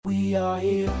We are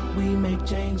here, we make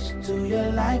change to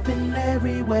your life in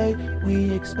every way.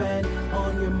 We expand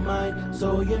on your mind,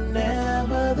 so you're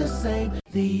never the same.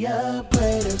 The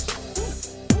Upgraders.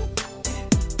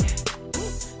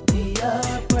 The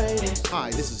Upgraders.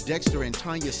 Hi, this is Dexter and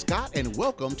Tanya Scott, and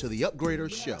welcome to the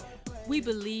Upgraders Show. We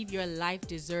believe your life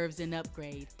deserves an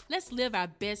upgrade. Let's live our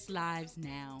best lives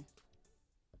now.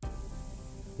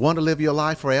 Want to live your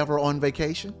life forever on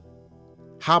vacation?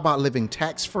 How about living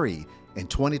tax-free in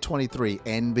 2023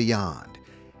 and beyond?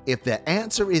 If the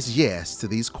answer is yes to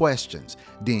these questions,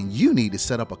 then you need to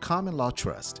set up a common law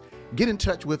trust. Get in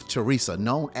touch with Teresa,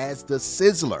 known as the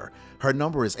Sizzler. Her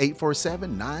number is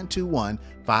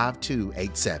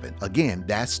 847-921-5287. Again,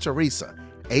 that's Teresa,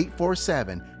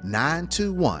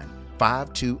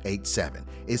 847-921-5287.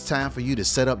 It's time for you to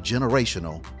set up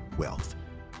generational wealth.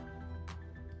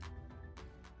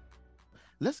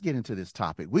 Let's get into this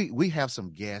topic. We have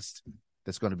some guests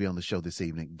that's going to be on the show this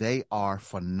evening. They are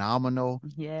phenomenal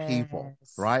people,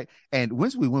 right? And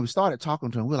when we started talking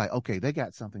to them, we're like, okay, they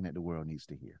got something that the world needs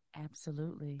to hear.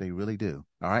 Absolutely. They really do.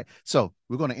 All right. So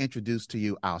we're going to introduce to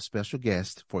you our special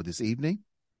guest for this evening,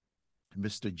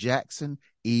 Mr. Jackson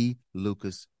E.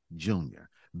 Lucas Jr.,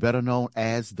 better known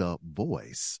as the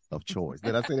voice of choice.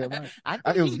 Did I say that right?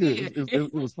 It was good.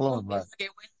 It was flowing by.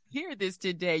 Hear this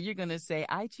today, you're going to say,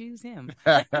 I choose him.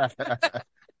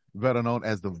 Better known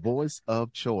as the voice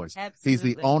of choice. Absolutely. He's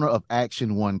the owner of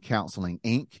Action One Counseling,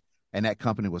 Inc., and that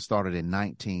company was started in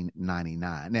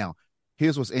 1999. Now,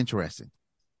 here's what's interesting.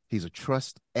 He's a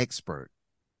trust expert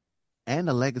and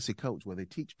a legacy coach where they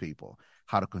teach people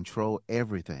how to control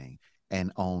everything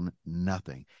and own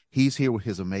nothing. He's here with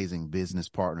his amazing business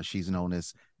partner. She's known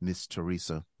as Miss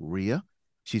Teresa Rhea.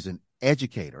 She's an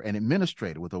educator and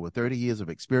administrator with over 30 years of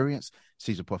experience.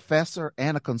 She's a professor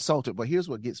and a consultant. But here's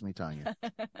what gets me, Tanya.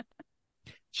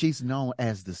 She's known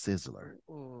as the Sizzler.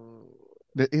 Ooh.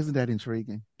 Isn't that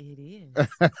intriguing? It is.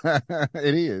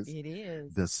 It is. It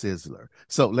is. The Sizzler.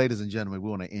 So, ladies and gentlemen, we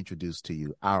want to introduce to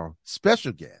you our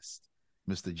special guest,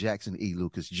 Mr. Jackson E.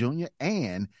 Lucas Jr.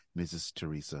 and Mrs.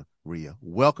 Teresa Rhea.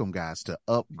 Welcome, guys, to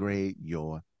Upgrade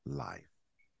Your Life.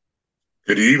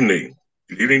 Good evening.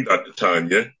 Good evening, Dr.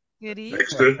 Tanya. Good evening.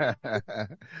 Dexter.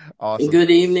 Awesome.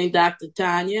 Good evening, Dr.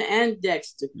 Tanya and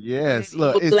Dexter. Yes.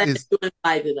 Look, We're glad you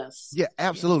invited us. Yeah,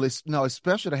 absolutely. It's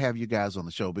special to have you guys on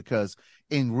the show because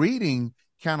in reading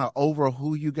kind of over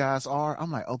who you guys are,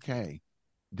 I'm like, okay,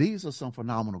 these are some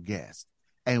phenomenal guests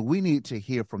and we need to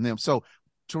hear from them. So,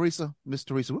 Teresa, Miss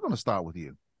Teresa, we're going to start with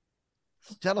you.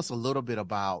 Tell us a little bit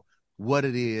about what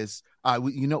it is.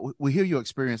 We hear your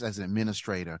experience as an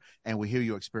administrator and we hear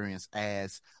your experience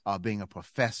as being a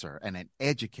professor and an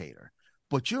educator,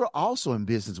 but you're also in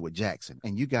business with Jackson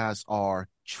and you guys are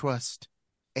trust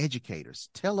educators.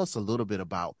 Tell us a little bit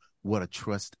about what a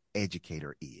trust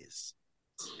educator is.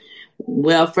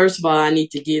 Well, first of all, I need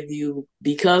to give you,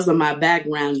 because of my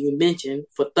background, you mentioned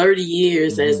for 30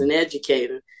 years as an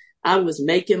educator, I was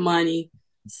making money,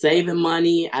 saving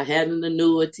money. I had an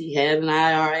annuity, had an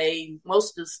IRA.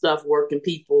 Most of the stuff working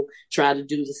people try to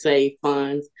do to save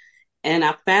funds. And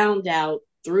I found out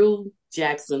through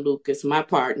Jackson Lucas, my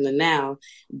partner now,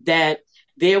 that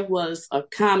there was a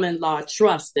common law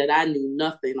trust that I knew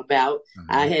nothing about.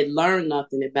 I had learned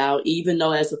nothing about, even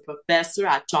though as a professor,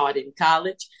 I taught in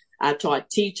college. I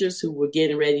taught teachers who were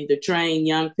getting ready to train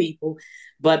young people.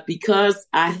 But because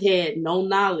I had no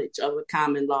knowledge of a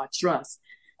common law trust,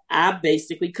 I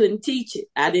basically couldn't teach it.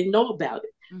 I didn't know about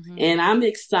it. And I'm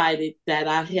excited that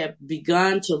I have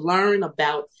begun to learn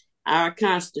about our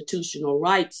constitutional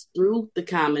rights through the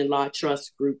Common Law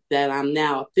Trust Group that I'm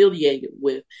now affiliated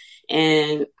with.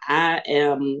 And I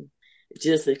am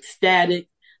just ecstatic.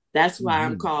 That's why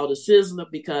I'm called a Sizzler,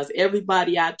 because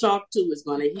everybody I talk to is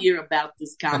going to hear about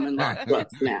this Common Law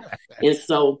Trust now. And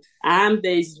so I'm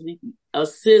basically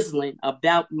sizzling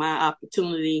about my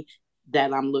opportunity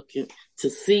that I'm looking to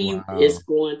see. Is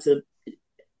going to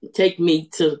take me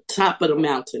to the top of the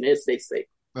mountain, as they say.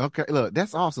 Okay, look,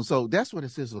 that's awesome. So that's where the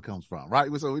Sizzler comes from, right?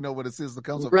 So we know where the Sizzler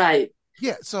comes from. Right.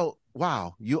 Yeah. So,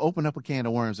 wow, you open up a can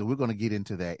of worms and we're going to get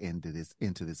into that into this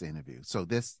interview. So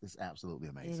this is absolutely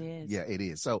amazing. It is. Yeah, it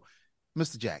is. So,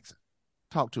 Mr. Jackson,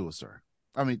 talk to us, sir.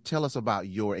 I mean, tell us about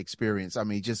your experience. I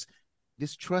mean, just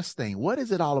this trust thing. What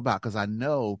is it all about? Because I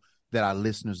know that our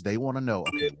listeners, they want to know,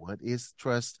 okay, what is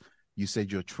trust? You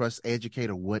said you're a trust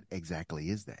educator. What exactly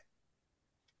is that?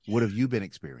 What have you been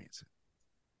experiencing?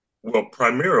 Well,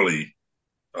 primarily,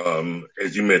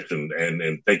 as you mentioned,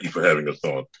 and thank you for having us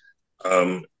on.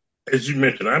 As you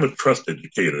mentioned, I'm a trust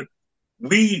educator.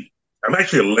 I'm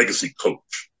actually a legacy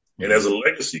coach. And as a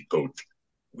legacy coach,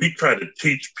 we try to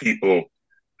teach people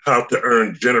how to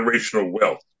earn generational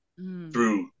wealth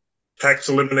through tax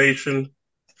elimination,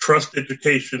 trust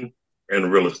education,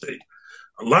 and real estate.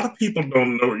 A lot of people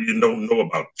don't know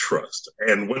about trust,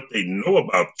 and what they know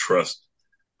about trust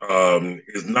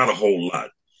is not a whole lot.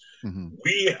 Mm-hmm.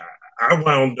 I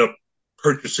wound up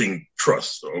purchasing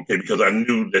trust, okay, because I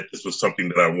knew that this was something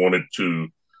that I wanted to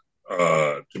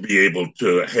be able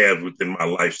to have within my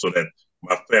life, so that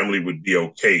my family would be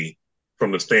okay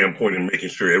from the standpoint of making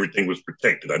sure everything was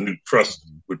protected. I knew trust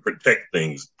would protect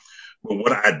things, but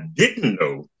what I didn't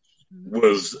know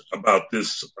was about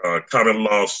this common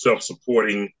law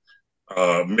self-supporting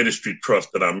ministry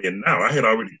trust that I'm in now. I had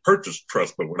already purchased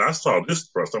trust, but when I saw this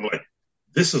trust, I'm like,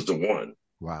 this is the one.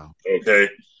 Wow. Okay.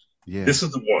 Yeah. This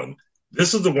is the one.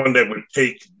 This is the one that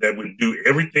would do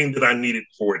everything that I needed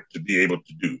for it to be able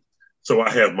to do. So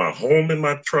I have my home in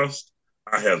my trust.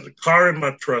 I have the car in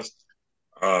my trust.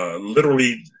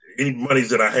 Literally any monies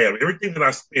that I have, everything that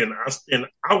I spend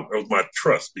out of my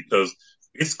trust, because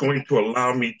it's going to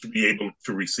allow me to be able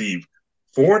to receive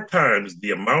 4 times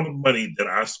the amount of money that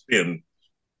I spend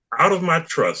out of my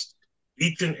trust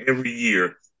each and every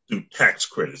year through tax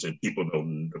credits. And people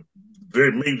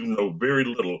maybe know very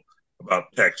little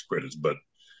about tax credits, but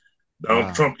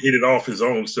Donald Trump hit it off his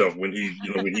own self when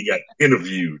he got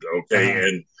interviewed, okay,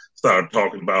 and started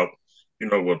talking about,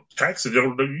 well, taxes,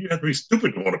 you have to be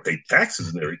stupid to want to pay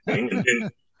taxes and everything. And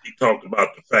then he talked about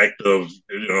the fact of,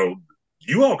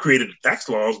 you all created the tax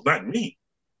laws, not me.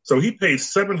 So he paid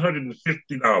 $750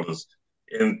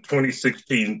 in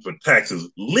 2016 for taxes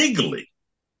legally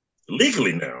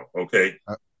now, okay?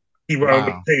 He wound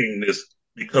up paying this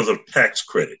because of tax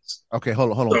credits. Okay,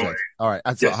 hold on, Jack. All right.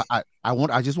 Yes.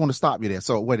 I just want to stop you there.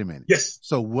 So wait a minute. Yes.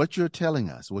 So what you're telling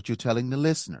the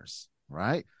listeners,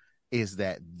 right, is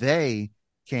that they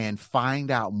can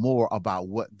find out more about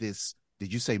what this,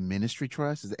 did you say ministry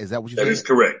trust? Is that what you said? That is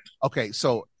correct. Okay.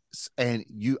 So, and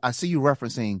I see you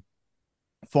referencing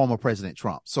former President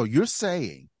Trump. So you're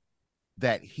saying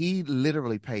that he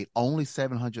literally paid only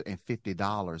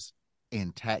 $750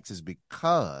 in taxes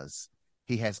because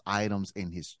he has items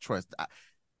in his trust.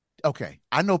 Okay.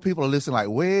 I know people are listening like,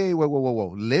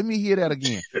 whoa. Let me hear that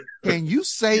again. Can you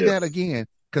say that again?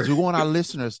 Because we want our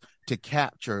listeners to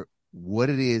capture what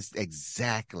it is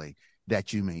exactly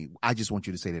that you mean. I just want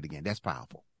you to say that again. That's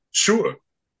powerful. Sure.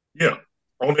 Yeah.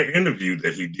 On the interview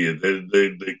that he did,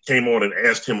 they came on and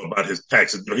asked him about his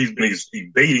taxes. He's been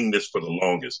evading this for the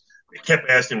longest. They kept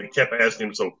asking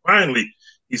him. So finally,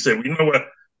 he said, well, you know what?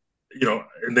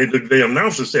 And they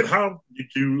announced and said, how did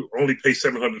you only pay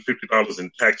 $750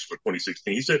 in tax for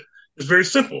 2016? He said, it's very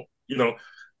simple.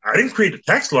 I didn't create the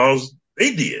tax laws.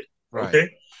 They did. Right. Okay.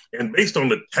 And based on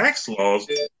the tax laws,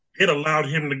 it allowed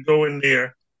him to go in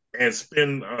there and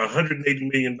spend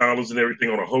 $180 million and everything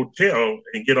on a hotel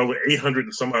and get over 800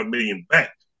 and some odd million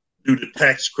back due to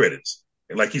tax credits.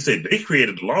 And like he said, they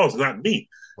created the laws, not me.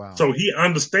 Wow. So he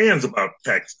understands about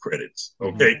tax credits.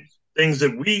 Okay. Mm-hmm. Things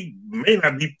that we may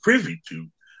not be privy to.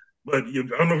 But I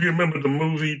don't know if you remember the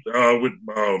movie with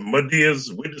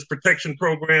Medea's Witness Protection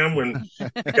Program, when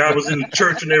the guy was in the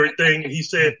church and everything, and he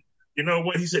said, you know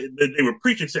what? He said, they were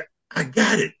preaching, said, I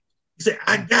got it. He said,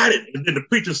 I got it. And then the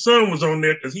preacher's son was on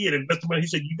there because he had invested money. He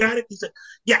said, you got it? He said,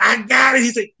 yeah, I got it.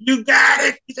 He said, you got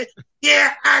it? He said,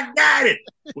 yeah, I got it.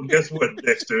 Well, guess what,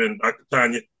 Dexter and Dr.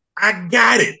 Tanya? I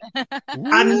got it.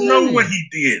 I know what he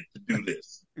did to do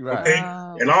this. Right. Okay.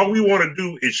 Wow. And all we want to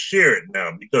do is share it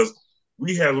now, because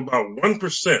we have about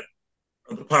 1%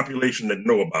 of the population that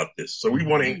know about this. So we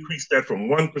want to increase that from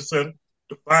 1% to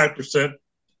 5%,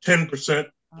 10%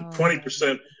 to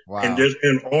 20%,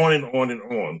 and on and on and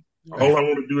on. All I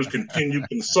want to do is continue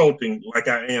consulting like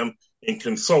I am and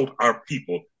consult our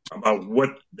people about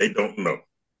what they don't know.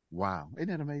 Wow. Isn't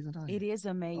that amazing, Tanya? It is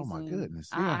amazing. Oh my goodness.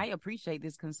 Yeah. I appreciate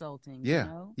this consulting. Yeah. You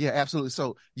know? Yeah, absolutely.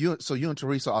 So you and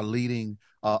Teresa are leading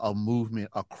a movement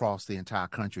across the entire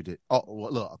country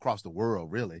across the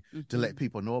world, really, to let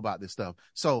people know about this stuff.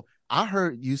 So I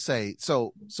heard you say,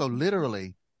 so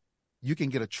literally you can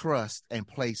get a trust and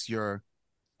place your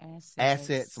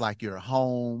assets like your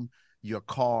home, your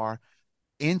car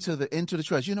into the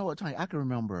trust. You know what, Tanya? I can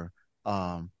remember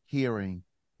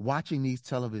watching these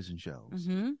television shows,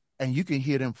 and you can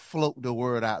hear them float the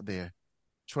word out there.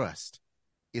 Trust.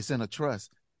 It's in a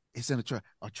trust. It's in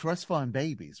a trust fund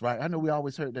babies, right? I know we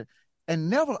always heard that and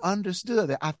never understood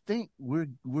that. I think we're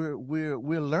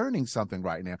learning something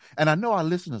right now. And I know our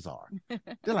listeners are.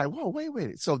 They're like, whoa,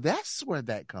 wait. So that's where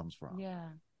that comes from. Yeah.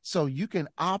 So you can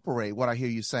operate what I hear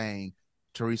you saying,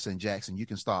 Teresa and Jackson, you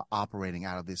can start operating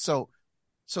out of this. So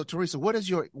Teresa, what has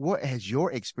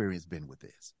your experience been with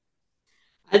this?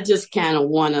 I just kind of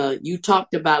want to, you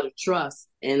talked about a trust,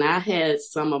 and I had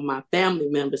some of my family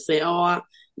members say,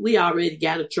 we already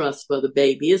got a trust for the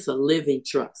baby. It's a living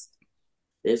trust.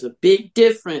 There's a big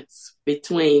difference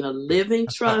between a living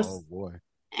trust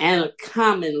and a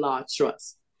common law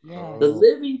trust. Yeah. The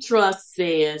living trust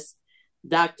says,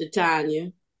 Dr.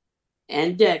 Tanya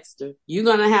and Dexter, you're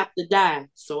going to have to die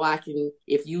so I can,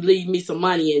 if you leave me some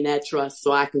money in that trust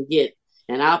so I can get it.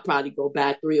 And I'll probably go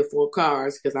buy 3 or 4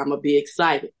 cars because I'm going to be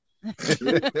excited.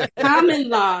 With a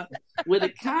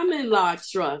common law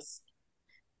trust,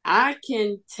 I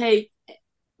can take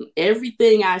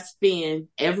everything I spend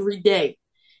every day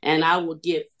and I will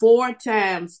get 4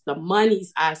 times the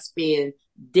monies I spend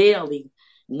daily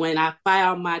when I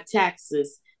file my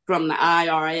taxes from the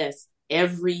IRS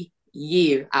every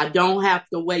year. I don't have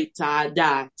to wait till I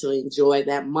die to enjoy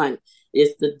that money.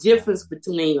 It's the difference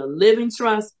between a living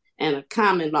trust and a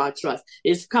common law trust.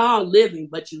 It's called living,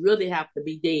 but you really have to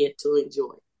be dead to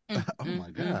enjoy it. Oh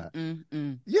my God.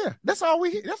 Yeah, that's all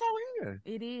we hear.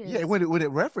 It is. Yeah, when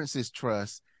it references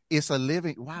trust, it's a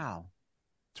living. Wow.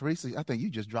 Teresa, I think you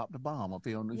just dropped the bomb up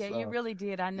here on this. Yeah, you really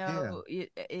did. I know. Yeah.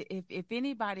 If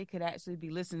anybody could actually be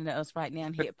listening to us right now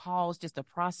and hit pause just to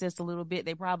process a little bit,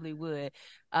 they probably would.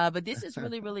 But this is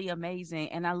really, really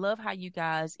amazing. And I love how you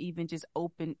guys even just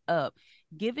open up,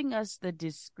 giving us the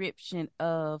description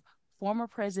of former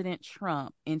President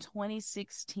Trump in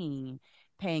 2016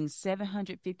 paying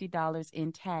 $750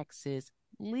 in taxes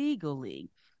legally.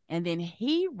 And then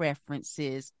he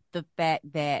references the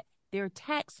fact that there are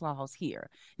tax laws here.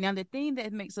 Now, the thing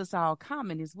that makes us all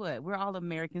common is what? We're all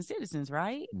American citizens,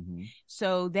 right? Mm-hmm.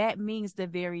 So that means the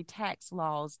very tax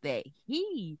laws that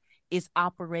he is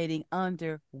operating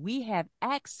under, we have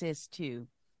access to.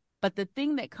 But the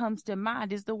thing that comes to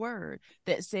mind is the word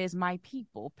that says, my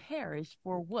people perish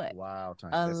for what? Wow,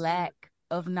 a lack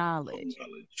of knowledge.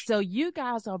 So you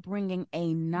guys are bringing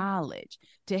a knowledge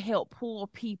to help pull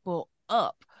people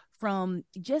up from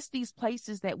just these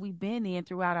places that we've been in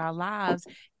throughout our lives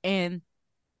and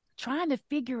trying to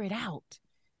figure it out,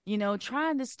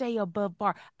 trying to stay above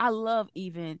bar. I love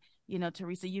even,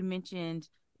 Teresa, you mentioned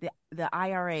the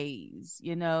IRAs,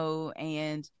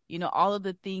 and, all of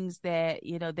the things that,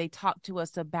 they talk to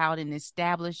us about in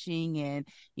establishing and,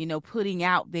 putting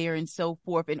out there and so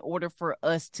forth in order for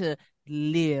us to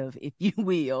live, if you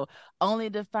will, only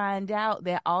to find out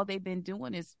that all they've been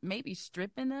doing is maybe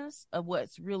stripping us of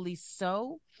what's really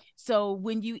so. So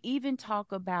when you even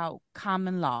talk about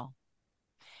common law,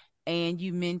 and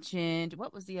you mentioned,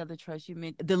 what was the other trust you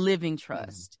mentioned? The living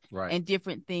trust, right? And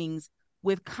different things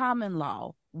with common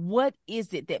law, what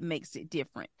is it that makes it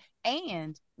different?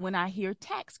 And when I hear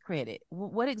tax credit,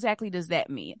 what exactly does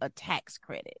that mean? A tax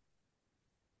credit?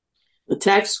 The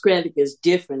tax credit is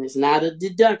different. It's not a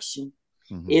deduction.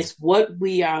 Mm-hmm. It's what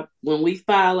we are, when we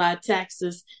file our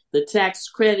taxes, the tax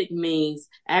credit means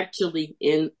actually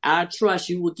in our trust,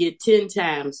 you will get 10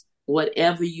 times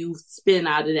whatever you spend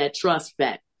out of that trust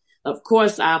back. Of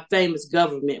course, our famous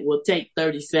government will take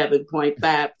 37.5%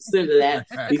 of that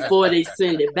before they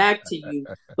send it back to you.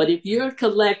 But if you're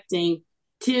collecting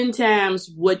 10 times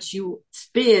what you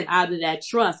spend out of that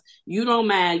trust, you don't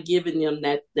mind giving them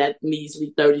that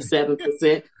measly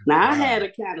 37%. Now, I had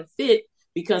a kind of fit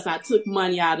because I took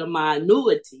money out of my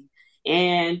annuity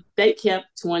and they kept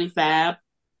 25%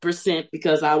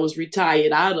 because I was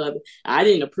retired out of it. I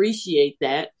didn't appreciate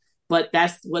that, but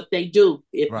that's what they do.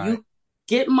 If you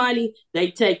get money,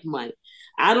 they take money.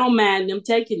 I don't mind them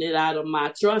taking it out of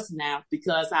my trust now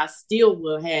because I still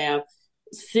will have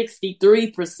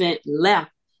 63%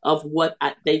 left of what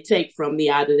they take from me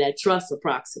out of that trust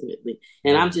approximately.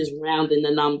 And I'm just rounding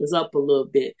the numbers up a little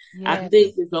bit. Yes. I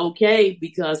think it's okay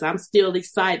because I'm still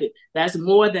excited. That's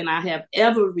more than I have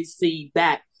ever received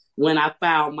back when I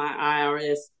file my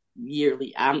IRS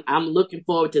yearly. I'm looking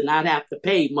forward to not have to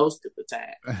pay most of the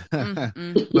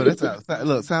time.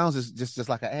 Look, sounds just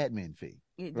like an admin fee.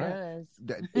 It does.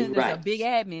 That's a big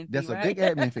admin fee. That's a big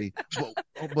admin fee.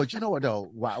 But you know what though?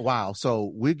 Wow.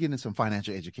 So we're getting some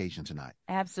financial education tonight.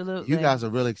 Absolutely. You guys are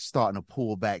really starting to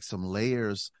pull back some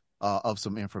layers of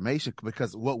some information,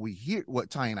 because what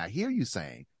Tanya and I hear you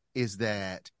saying is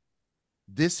that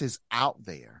this is out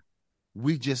there.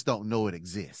 We just don't know it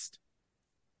exists.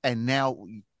 And now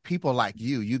people like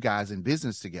you guys in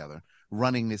business together,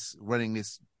 running this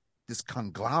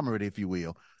conglomerate, if you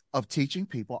will, of teaching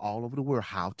people all over the world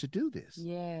how to do this.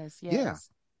 Yes. Yeah.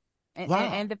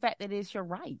 And the fact that it's your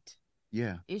right.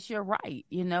 Yeah. It's your right,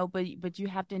 but you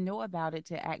have to know about it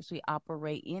to actually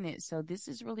operate in it. So this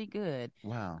is really good.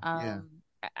 Wow.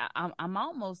 I'm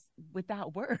almost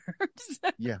without words.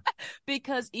 Yeah.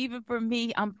 Because even for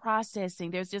me, I'm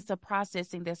processing. There's just a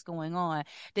processing that's going on.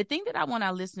 The thing that I want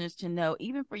our listeners to know,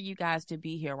 even for you guys to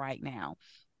be here right now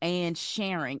and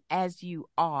sharing as you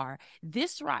are,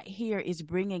 this right here is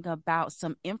bringing about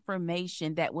some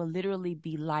information that will literally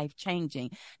be life changing.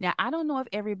 Now, I don't know if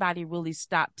everybody really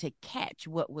stopped to catch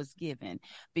what was given,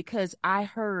 because I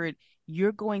heard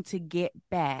you're going to get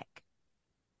back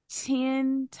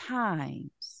 10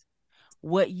 times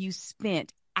what you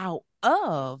spent out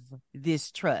of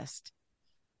this trust.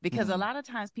 Because a lot of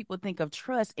times people think of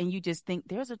trust and you just think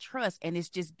there's a trust and it's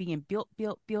just being built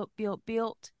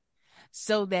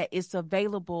so that it's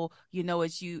available. You know,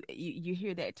 as you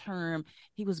hear that term,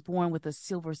 he was born with a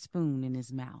silver spoon in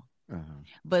his mouth.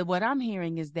 But what I'm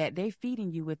hearing is that they're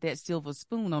feeding you with that silver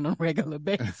spoon on a regular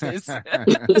basis.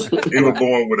 They were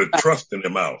born with a trust in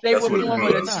their mouth. That's what it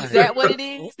was. Is that what it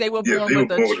is? They were born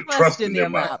with a trust in their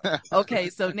mouth. Okay,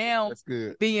 so now That's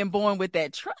good. being born with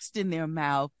that trust in their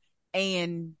mouth,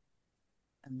 and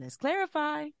let's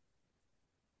clarify,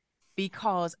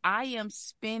 because I am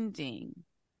spending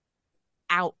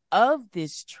out of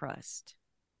this trust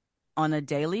on a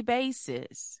daily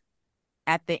basis,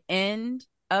 at the end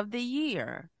of the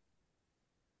year,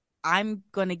 I'm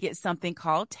going to get something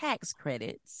called tax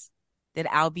credits that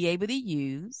I'll be able to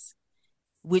use,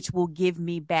 which will give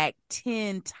me back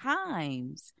 10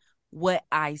 times what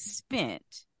I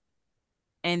spent.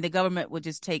 And the government will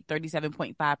just take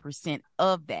 37.5%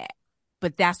 of that.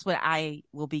 But that's what I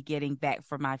will be getting back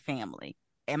for my family.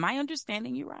 Am I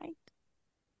understanding you right?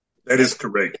 That is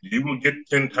correct. You will get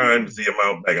 10 times the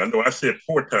amount back. I know I said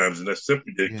 4 times, and that's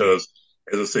simply because,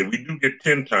 as I say, we do get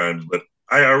 10 times, but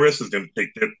IRS is going to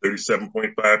take their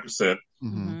 37.5%,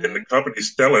 and the company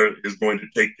Stellar is going to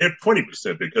take their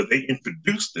 20% because they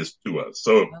introduced this to us.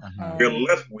 So we're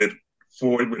left with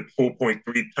 4.3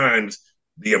 times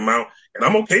the amount, and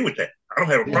I'm okay with that. I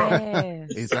don't have a problem.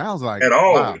 It sounds like at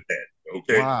all with that.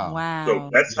 Okay. Wow. So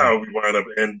that's how we wind up.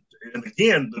 And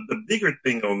again, the bigger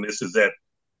thing on this is that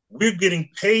we're getting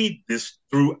paid this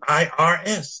through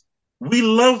IRS. We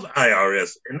love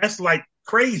IRS, and that's like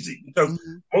crazy because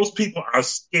most people are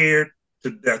scared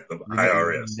to death of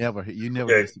IRS. You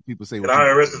never hear people say that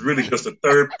IRS is really just a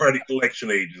third-party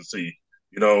collection agency,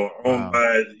 owned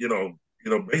by,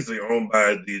 basically owned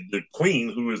by the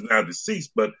queen who is now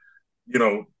deceased, but,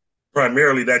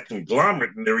 primarily that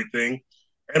conglomerate and everything.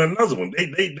 And another one,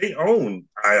 they own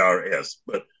IRS,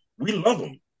 but we love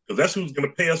them because that's who's going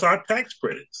to pay us our tax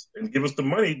credits and give us the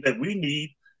money that we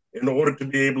need in order to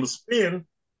be able to spend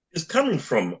is coming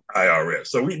from IRS.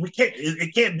 So we can't,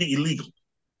 it can't be illegal.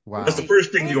 Wow. That's the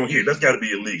first thing you're going to hear. That's got to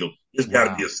be illegal. It's got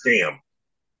to be a scam.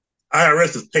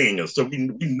 IRS is paying us, so we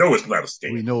know it's not a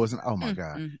scam. We know it's not. Oh my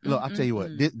God! Look, I'll tell you what.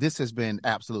 This has been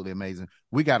absolutely amazing.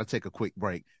 We got to take a quick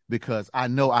break because I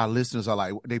know our listeners are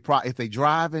like if they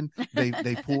driving,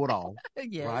 they pull it off,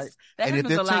 yes, right? And if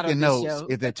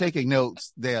they're taking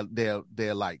notes,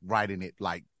 they're like writing it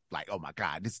like oh my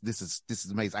God, this is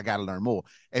amazing. I got to learn more,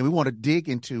 and we want to dig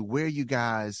into where you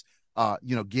guys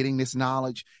getting this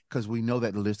knowledge because we know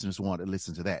that the listeners want to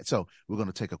listen to that. So we're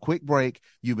going to take a quick break.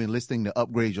 You've been listening to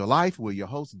Upgrade Your Life. We're your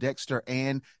hosts, Dexter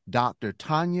and Dr.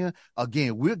 Tanya.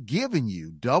 Again, we're giving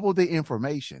you double the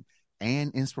information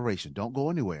and inspiration. Don't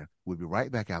go anywhere. We'll be right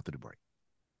back after the break.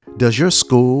 Does your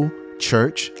school,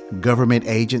 church, government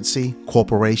agency,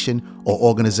 corporation, or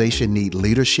organization need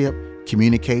leadership,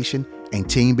 communication, and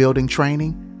team building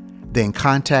training? Then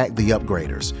contact The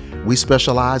Upgraders. We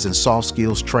specialize in soft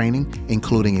skills training,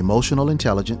 including emotional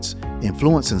intelligence,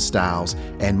 influencing styles,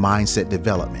 and mindset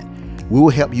development. We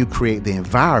will help you create the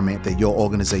environment that your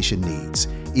organization needs.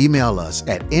 Email us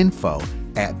at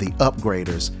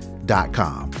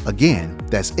info@theupgraders.com. Again,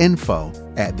 that's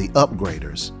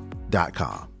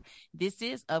info@theupgraders.com. This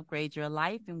is Upgrade Your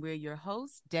Life, and we're your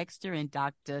hosts, Dexter and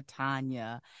Dr.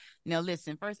 Tanya. Now,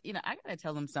 listen, first, I got to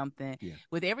tell them something. Yeah.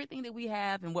 With everything that we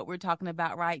have and what we're talking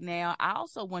about right now, I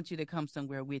also want you to come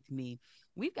somewhere with me.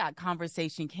 We've got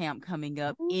Conversation Camp coming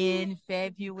up in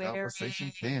February.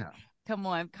 Conversation Camp. Come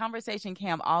on. Conversation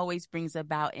Camp always brings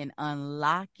about an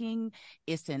unlocking.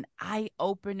 It's an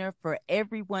eye-opener for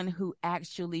everyone who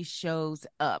actually shows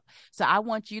up. So I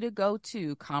want you to go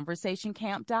to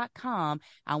conversationcamp.com.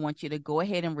 I want you to go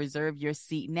ahead and reserve your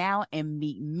seat now and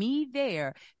meet me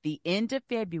there the end of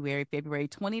February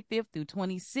 25th through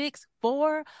 26th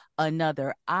for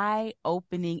another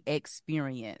eye-opening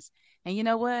experience. And you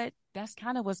know what? That's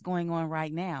kind of what's going on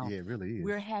right now. Yeah, it really is.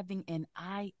 We're having an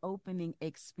eye-opening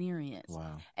experience.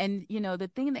 Wow. And,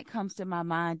 the thing that comes to my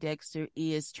mind, Dexter,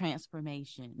 is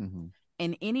transformation.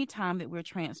 And any time that we're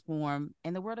transformed,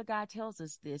 and the word of God tells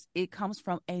us this, it comes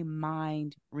from a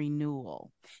mind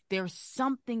renewal. There's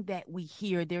something that we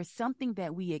hear, there's something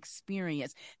that we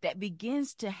experience that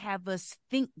begins to have us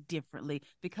think differently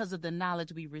because of the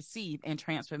knowledge we receive, and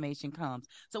transformation comes.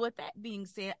 So with that being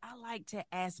said, I like to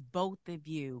ask both of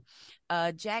you,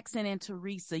 Jackson and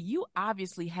Teresa, you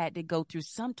obviously had to go through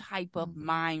some type of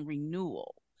mind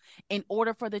renewal in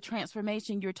order for the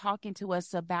transformation you're talking to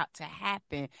us about to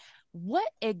happen.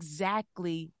 What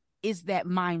exactly is that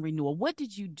mind renewal? What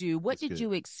did you do? What did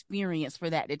you experience for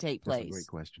that to take place? That's a great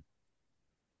question.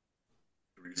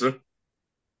 Teresa?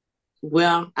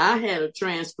 Well, I had a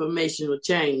transformational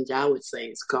change, I would say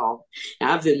it's called.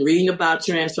 I've been reading about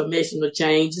transformational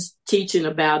changes, teaching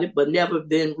about it, but never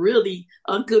been really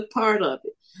a good part of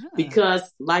it. Because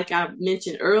like I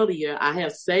mentioned earlier, I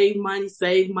have saved money,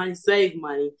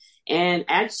 and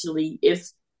actually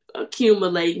it's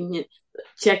accumulating.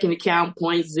 Checking account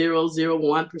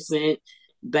 0.001%,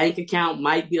 bank account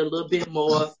might be a little bit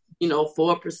more,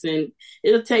 4%.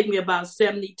 It'll take me about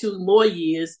 72 more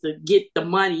years to get the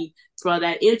money for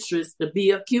that interest to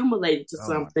be accumulated to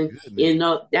something in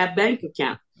that bank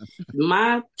account.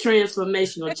 My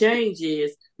transformational change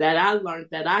is that I learned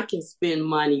that I can spend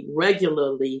money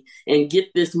regularly and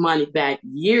get this money back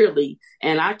yearly,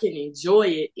 and I can enjoy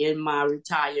it in my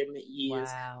retirement years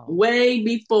way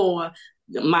before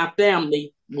my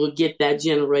family will get that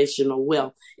generational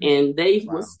wealth, and they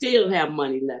will still have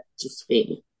money left to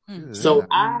spend. So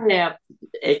I have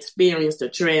experienced a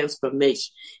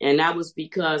transformation, and that was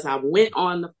because I went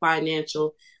on the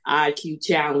financial IQ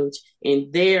challenge,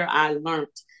 and there I learned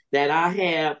that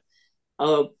I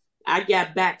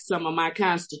got back some of my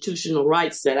constitutional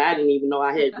rights that I didn't even know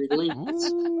I had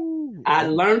relinquished. I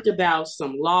learned about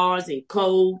some laws and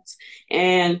codes,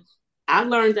 and I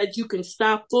learned that you can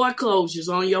stop foreclosures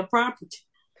on your property.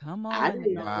 Come on. I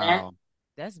didn't know that.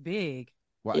 That's big.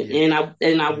 Wow.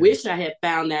 And I wish I had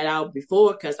found that out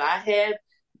before, because I had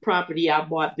property. I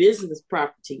bought business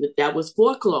property that was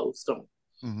foreclosed on.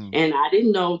 And I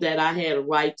didn't know that I had a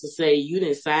right to say, you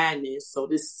didn't sign this, so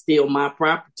this is still my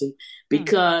property.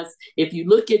 Because if you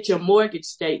look at your mortgage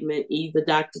statement, either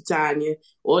Dr. Tanya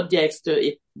or Dexter,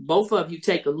 if both of you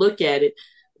take a look at it,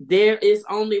 there is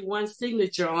only one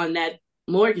signature on that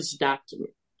mortgage document,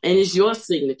 and it's your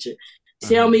signature.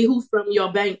 Tell me who from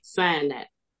your bank signed that?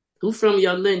 Who from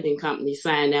your lending company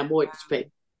signed that mortgage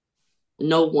paper?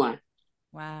 No one.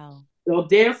 Wow. So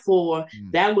therefore,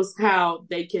 that was how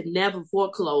they can never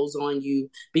foreclose on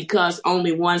you, because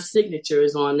only one signature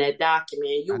is on that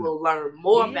document. You will learn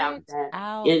more about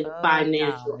that in the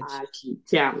financial IQ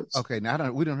challenge. Okay,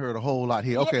 now we done heard a whole lot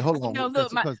here. Okay, hold on. No,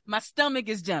 look, my stomach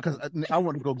is jumping. Because I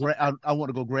want to go I want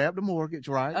to go grab the mortgage,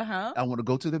 right? I want to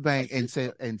go to the bank and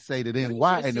say to them,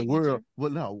 why in the world?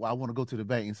 Well, no, I want to go to the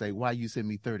bank and say, why you sent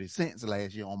me 30 cents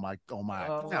last year on my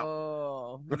account?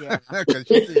 Oh, yeah.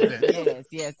 She said that.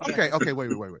 Yes. Okay,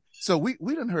 wait. So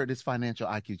we done heard this financial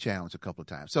IQ challenge a couple of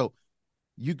times. So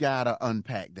you gotta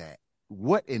unpack that.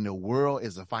 What in the world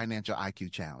is a financial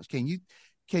IQ challenge?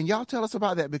 Can y'all tell us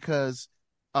about that? Because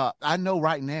I know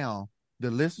right now the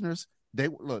listeners, they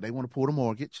want to pull the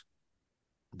mortgage.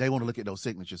 They want to look at those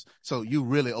signatures. So you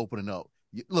really opening up.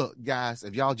 Look, guys,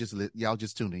 if y'all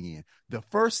just tuning in, the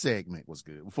first segment was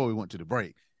good before we went to the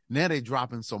break. Now they're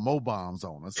dropping some more bombs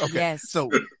on us. Okay. Yes. So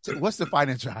what's the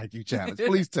financial IQ challenge?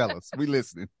 Please tell us. We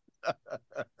listening.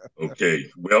 Okay.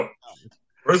 Well,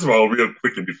 first of all, real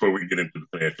quickly before we get into the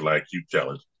financial IQ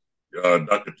challenge,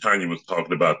 Dr. Tanya was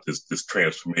talking about this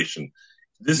transformation.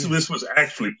 This was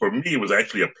actually, for me, it was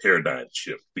actually a paradigm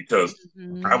shift, because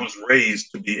I was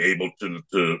raised to be able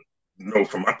to know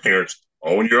from my parents,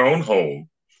 own your own home,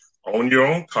 own your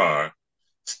own car,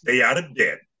 stay out of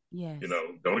debt. Yes.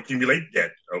 Don't accumulate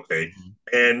debt, okay?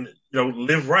 And,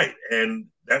 live right. And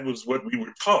that was what we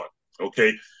were taught,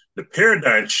 okay? The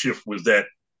paradigm shift was that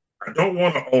I don't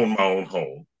want to own my own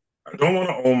home. I don't want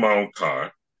to own my own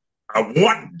car. I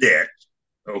want debt,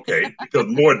 okay? Because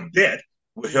more debt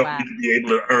will help me to be able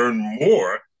to earn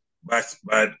more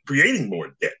by creating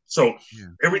more debt. So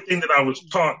everything that I was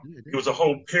taught, it was a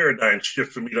whole paradigm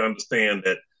shift for me to understand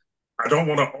that I don't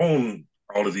want to own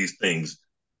all of these things.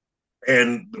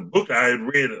 And the book, I had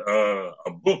read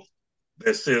a book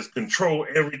that says control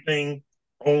everything,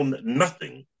 own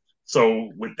nothing.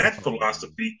 So with that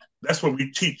philosophy, that's what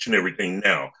we teach and everything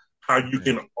now. How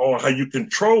you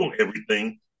control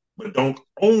everything, but don't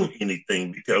own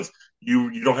anything, because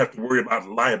you don't have to worry about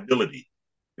liability.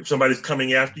 If somebody's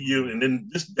coming after you, and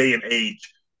in this day and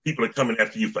age, people are coming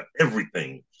after you for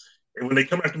everything. And when they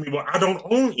come after me, well, I don't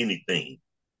own anything.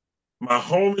 My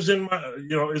home is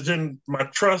in my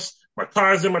trust. My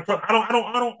car's in my truck. I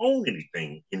don't own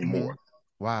anything anymore.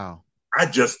 Mm-hmm. Wow. I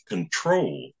just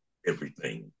control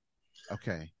everything.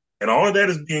 Okay. And all of that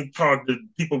is being taught that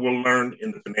people will learn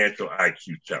in the Financial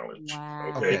IQ Challenge.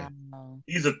 Wow. Okay.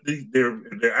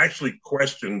 They're actually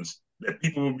questions that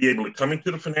people will be able to come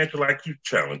into the Financial IQ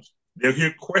Challenge. They'll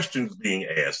hear questions being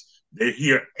asked. They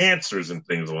hear answers and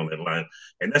things along that line.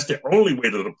 And that's the only way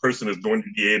that a person is going to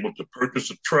be able to purchase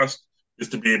a trust, is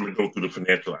to be able to go through the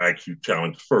Financial IQ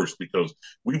Challenge first, because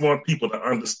we want people to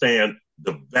understand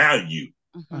the value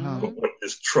of what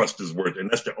this trust is worth.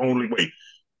 And that's the only way.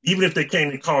 Even if they came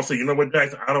and called and say, you know what,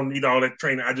 Jackson, I don't need all that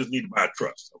training. I just need to buy a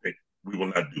trust. Okay. We will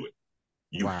not do it.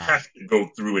 You have to go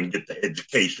through and get the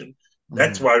education.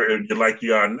 That's why you're like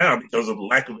you are now, because of the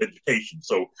lack of education.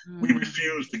 So we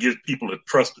refuse to give people a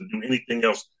trust to do anything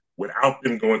else without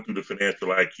them going through the Financial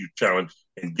IQ Challenge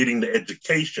and getting the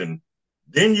education.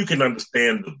 Then you can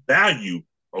understand the value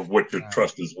of what your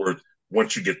trust is worth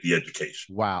once you get the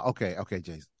education. Wow. Okay. Okay,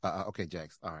 Jace. Okay,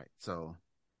 Jax. All right. So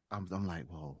I'm like,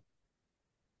 whoa,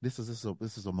 this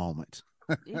is a moment.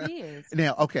 It is.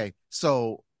 Now, okay.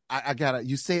 So I gotta,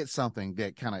 you said something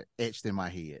that kind of etched in my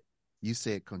head. You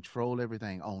said control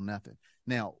everything, own nothing.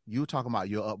 Now, you were talking about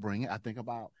your upbringing. I think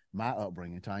about my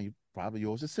upbringing, Tanya, probably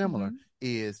yours is similar,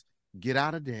 is get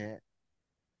out of debt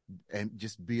and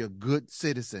just be a good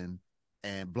citizen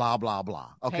and blah, blah, blah.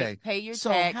 Okay. Pay your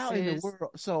so taxes. How in the world,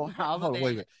 hold on, wait a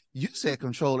minute. You said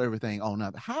control everything, own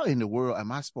nothing. How in the world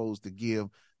am I supposed to give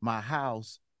my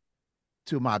house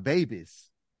to my babies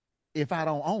if I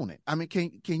don't own it? I mean,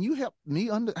 can you help me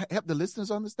help the listeners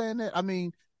understand that? I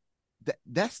mean,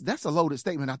 that's a loaded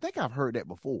statement. I think I've heard that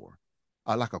before,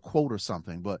 like a quote or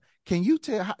something. But can you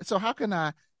tell? How can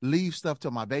I leave stuff to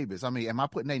my babies? I mean, am I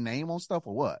putting their name on stuff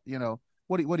or what? You know,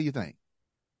 what do you think?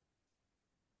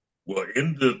 Well,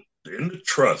 in the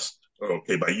trust,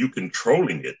 okay, by you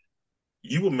controlling it,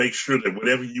 you will make sure that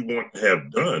whatever you want to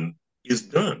have done is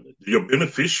done. Your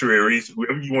beneficiaries,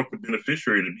 whoever you want the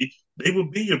beneficiary to be, they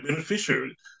will be your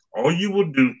beneficiaries. All you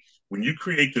will do when you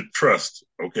create the trust,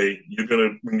 okay,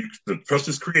 the trust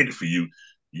is created for you,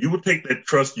 you will take that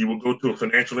trust, you will go to a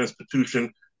financial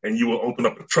institution, and you will open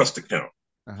up a trust account.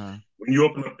 When you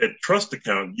open up that trust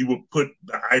account, you will put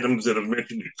the items that I've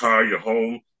mentioned, your car, your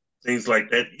home, things like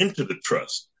that, into the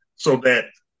trust, so that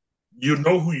you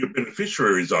know who your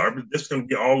beneficiaries are. But that's going to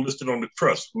be all listed on the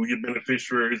trust, who your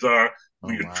beneficiaries are,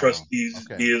 who your trustees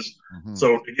is.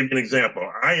 So to give you an example,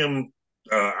 I am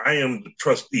the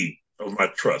trustee of my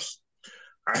trust.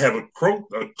 I have a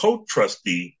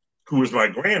co-trustee who is my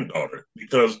granddaughter,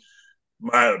 because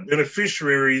my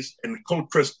beneficiaries and the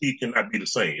co-trustee cannot be the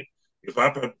same. If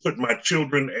I put my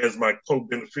children as my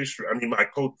my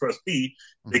co-trustee,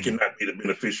 they cannot be the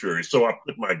beneficiary. So I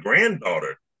put my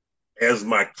granddaughter as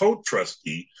my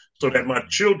co-trustee so that my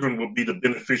children will be the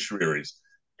beneficiaries.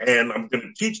 And I'm going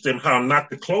to teach them how not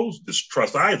to close this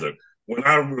trust either. When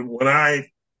I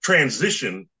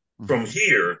transition from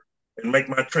here and make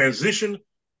my transition,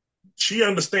 she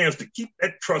understands to keep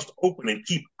that trust open and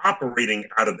keep operating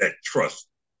out of that trust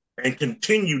and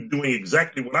continue doing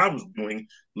exactly what I was doing,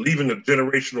 leaving a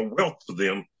generational wealth for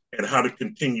them, and how to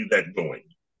continue that going.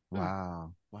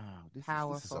 Wow.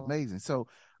 This is amazing. So,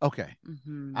 okay.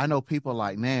 I know people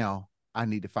like, now I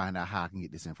need to find out how I can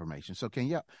get this information. So can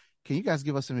you guys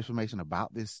give us some information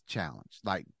about this challenge?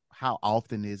 Like, how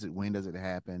often is it? When does it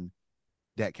happen?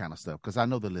 That kind of stuff. Because I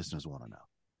know the listeners want to know.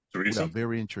 Teresa? I'm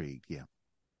very intrigued. Yeah.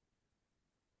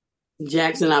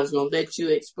 Jackson, I was going to let you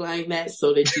explain that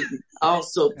so that you can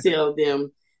also tell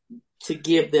them to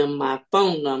give them my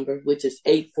phone number, which is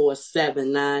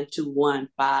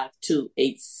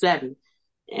 847-921-5287.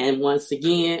 And once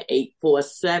again,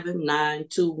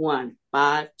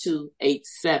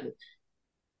 847-921-5287.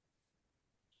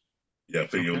 Yeah, I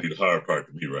think you'll need the hard part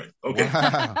to be right. Okay.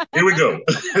 Wow. Here we go.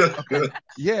 Okay.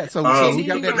 Yeah. So we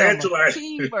got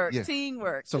that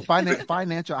teamwork. So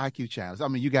financial IQ challenge. I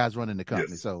mean, you guys running the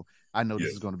company, so I know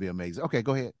this is going to be amazing. Okay,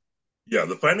 go ahead. Yeah,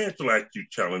 the financial IQ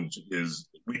challenge is,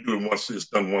 we do it it's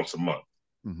done once a month.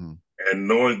 And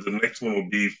knowing the next one will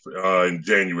be in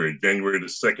January the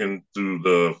 2nd through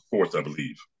the 4th, I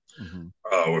believe,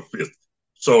 or 5th.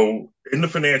 So in the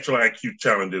financial IQ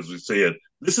challenge, as we said,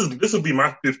 this will be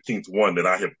my 15th one that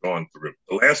I have gone through.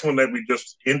 The last one that we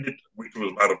just ended, which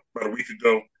was about a week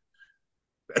ago,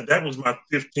 that was my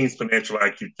 15th financial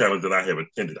IQ challenge that I have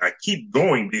attended. I keep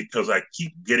going because I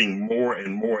keep getting more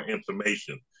and more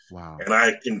information. Wow. And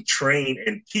I can train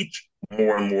and teach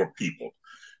more and more people.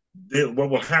 Then what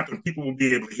will happen, people will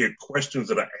be able to hear questions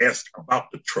that are asked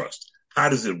about the trust. How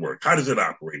does it work? How does it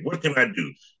operate? What can I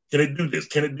do? Can it do this?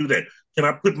 Can it do that? can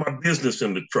I put my business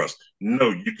in the trust? No,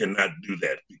 you cannot do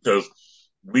that because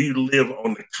we live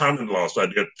on the common law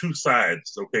side. There are two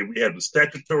sides. Okay, we have the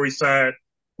statutory side,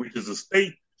 which is the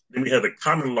state. Then we have the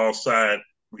common law side,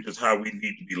 which is how we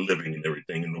need to be living and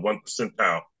everything. And the 1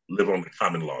 percentile live on the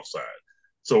common law side.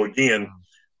 So again,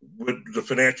 with the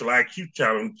financial IQ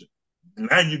challenge,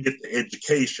 now you get the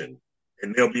education,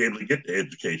 and they'll be able to get the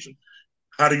education.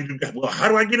 How do you do that? Well, how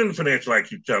do I get in the financial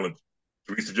IQ challenge?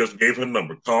 Teresa just gave her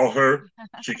number. Call her.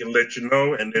 She can let you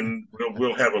know, and then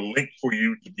we'll have a link for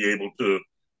you to be able to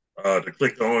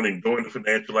click on and go in the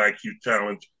financial IQ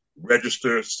challenge,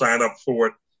 register, sign up for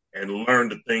it, and learn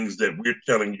the things that we're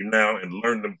telling you now and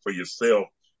learn them for yourself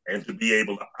and to be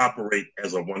able to operate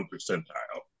as a 1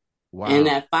 percentile. Wow. And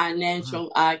that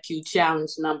financial IQ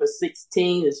challenge number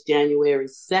 16 is January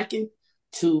 2nd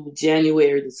to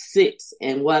January the 6th.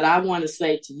 And what I want to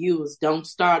say to you is don't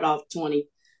start off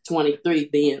 2023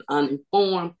 being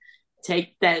uninformed.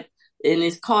 Take that, and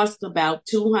it's cost about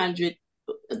 $200.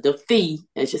 The fee,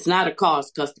 it's just not a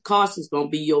cost, because the cost is going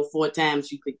to be your 4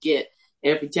 times you could get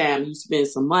every time you spend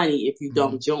some money if you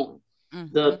don't join.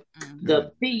 The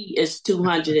fee is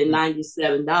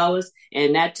 $297,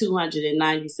 and that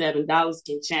 $297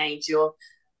 can change your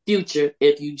future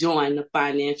if you join the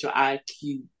Financial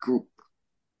IQ group.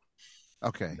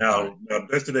 Okay. Now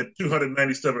that's that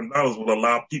 $297 will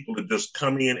allow people to just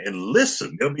come in and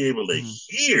listen. They'll be able to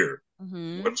hear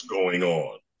what's going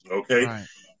on. Okay. Right.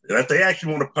 And if they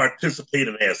actually want to participate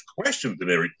and ask questions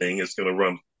and everything, it's going to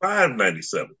run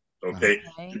 $597. Okay.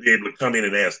 To be able to come in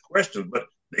and ask questions, but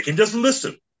they can just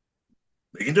listen.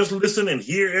 They can just listen and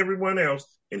hear everyone else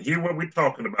and hear what we're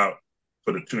talking about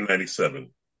for the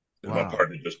 $297 that my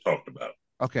partner just talked about.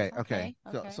 Okay.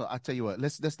 So I tell you what,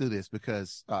 let's do this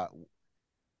because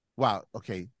wow.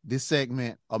 Okay. This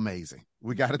segment, amazing.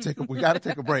 We got to take a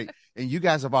break. And you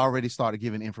guys have already started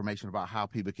giving information about how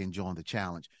people can join the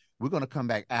challenge. We're going to come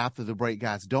back after the break,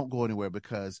 guys. Don't go anywhere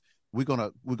because we're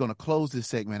going to close this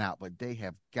segment out, but they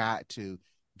have got to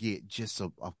get just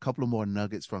a couple of more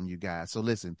nuggets from you guys. So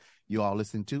listen, you all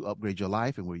listening to Upgrade Your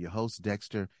Life, and we're your hosts,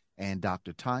 Dexter and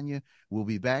Dr. Tanya. We'll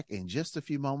be back in just a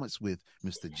few moments with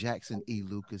Mr. Jackson E.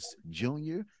 Lucas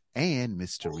Jr. and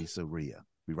Miss Teresa Rhea.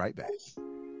 Be right back.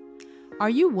 Are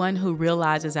you one who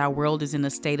realizes our world is in a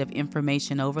state of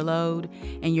information overload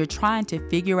and you're trying to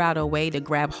figure out a way to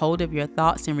grab hold of your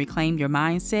thoughts and reclaim your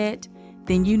mindset?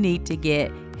 Then you need to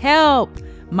get help.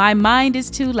 My Mind is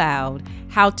Too Loud: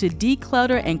 How to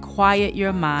Declutter and Quiet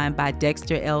Your Mind by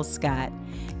Dexter L. Scott.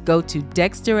 Go to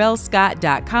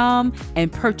dexterlscott.com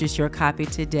and purchase your copy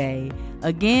today.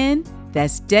 Again,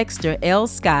 that's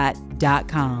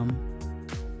dexterlscott.com.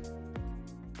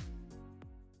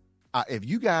 If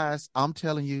you guys, I'm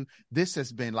telling you, this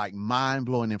has been like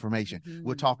mind-blowing information. Mm-hmm.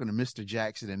 We're talking to Mr.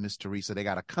 Jackson and Miss Teresa. They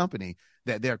got a company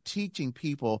that they're teaching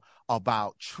people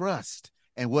about trust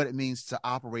and what it means to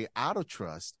operate out of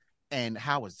trust and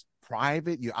how it's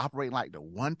private. You're operating like the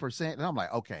 1%. And I'm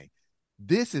like, okay,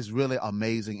 this is really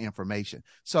amazing information.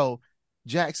 So,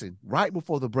 Jackson, right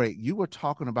before the break, you were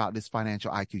talking about this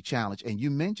financial IQ challenge, and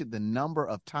you mentioned the number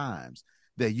of times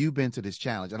that you've been to this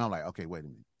challenge. And I'm like, okay, wait a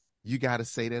minute. You got to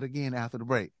say that again after the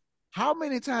break. How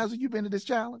many times have you been to this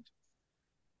challenge?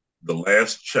 The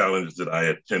last challenge that I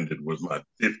attended was my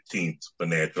 15th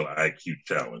financial IQ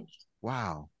challenge.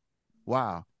 Wow.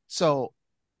 So,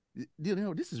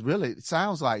 this is really, it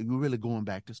sounds like we're really going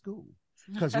back to school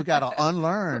because we got to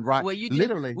unlearn, right? Well,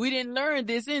 we didn't learn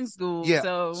this in school.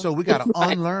 Yeah. So we got to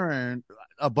right. unlearn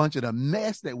a bunch of the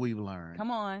mess that we've learned. Come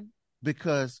on.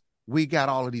 Because we got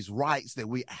all of these rights that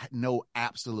we know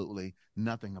absolutely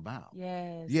nothing about.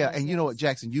 Yes. Yeah. Yes, and you know what,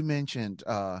 Jackson, you mentioned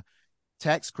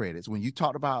tax credits. When you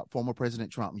talked about former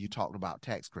President Trump, you talked about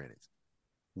tax credits.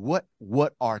 What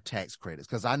are tax credits?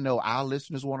 Because I know our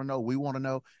listeners want to know. We want to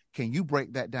know. Can you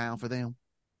break that down for them?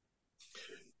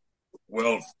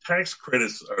 Well, tax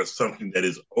credits are something that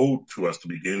is owed to us to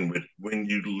begin with when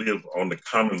you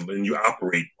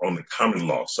operate on the common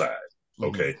law side.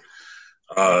 Okay.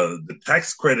 The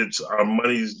tax credits are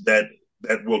monies that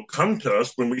will come to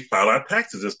us when we file our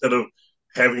taxes. Instead of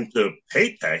having to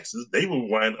pay taxes, they will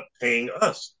wind up paying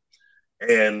us.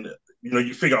 And,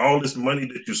 you figure all this money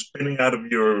that you're spending out of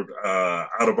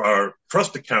our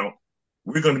trust account,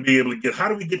 we're going to be able to get, how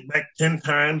do we get back 10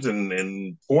 times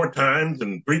and 4 times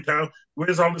and 3 times? Where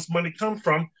does all this money come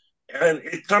from? And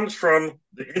it comes from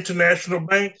the international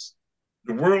banks,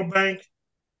 the World Bank,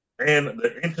 and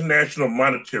the International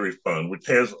Monetary Fund, which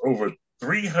has over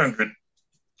 300,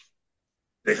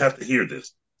 they have to hear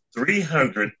this,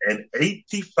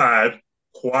 $385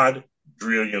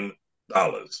 quadrillion.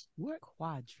 What?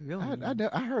 Quadrillion.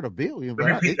 I heard $1 billion,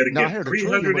 Let me but repeat that I again. heard $1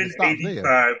 trillion, but it stops there.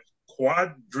 $385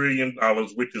 quadrillion,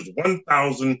 which is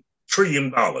 $1,000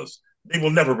 trillion. They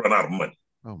will never run out of money.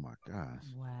 Oh my gosh!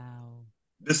 Wow.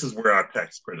 This is where our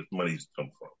tax credit monies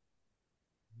come from.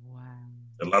 Wow.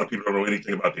 A lot of people don't know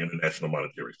anything about the International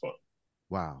Monetary Fund.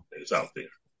 Wow, it's out there.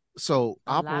 So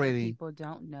a lot of people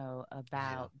don't know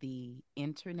about the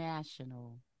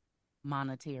International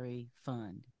Monetary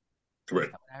Fund.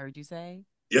 Correct. I heard you say.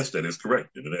 Yes, that is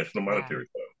correct. The International Monetary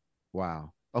Fund.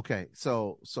 Wow. Okay.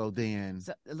 So then.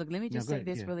 So look, let me just say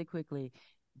this really quickly,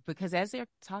 because as they're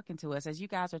talking to us, as you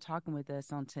guys are talking with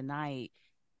us on tonight,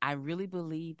 I really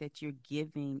believe that you're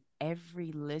giving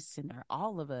every listener,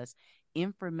 all of us,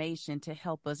 information to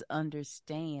help us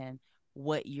understand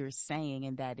what you're saying,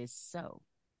 and that is so.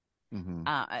 Mm-hmm.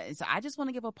 So I just want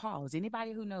to give a pause.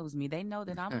 Anybody who knows me, they know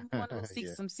that I'm going to seek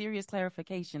some serious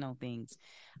clarification on things.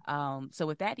 So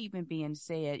with that even being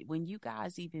said, when you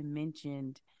guys even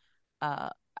mentioned,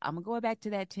 I'm going back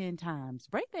to that 10 times,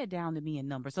 break that down to me in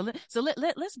numbers.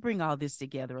 Let's bring all this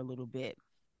together a little bit.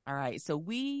 All right. So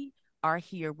we are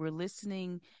here. We're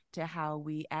listening to how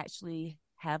we actually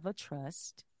have a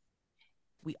trust.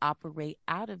 We operate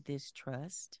out of this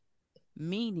trust,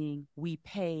 meaning we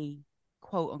pay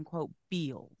quote unquote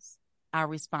bills, our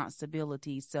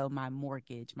responsibilities. So my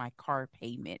mortgage, my car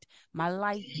payment, my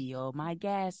light bill, my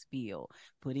gas bill,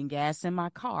 putting gas in my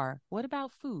car. What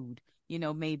about food?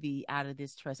 Maybe out of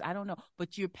this trust. I don't know,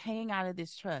 but you're paying out of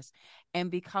this trust. And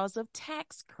because of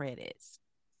tax credits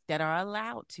that are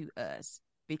allowed to us,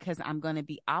 because I'm going to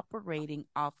be operating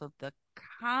off of the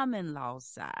common law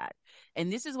side.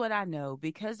 And this is what I know,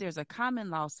 because there's a common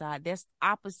law side, that's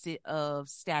opposite of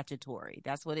statutory.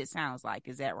 That's what it sounds like.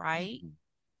 Is that right?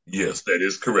 Yes, that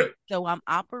is correct. So I'm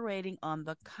operating on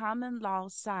the common law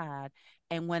side.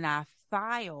 And when I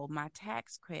file my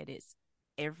tax credits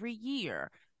every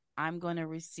year, I'm going to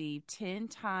receive 10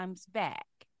 times back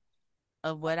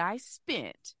of what I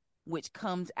spent, which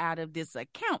comes out of this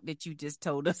account that you just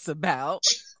told us about.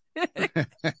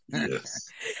 Yes.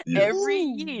 Every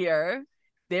year,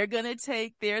 they're going to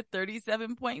take their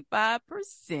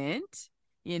 37.5%,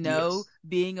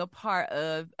 being a part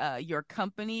of your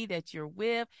company that you're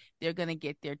with. They're going to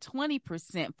get their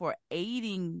 20% for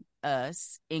aiding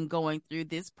us in going through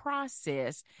this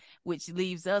process, which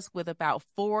leaves us with about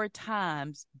 4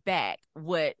 times back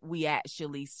what we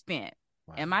actually spent.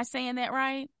 Wow. Am I saying that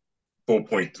right?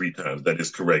 4.3 times. That is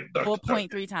correct, Dr.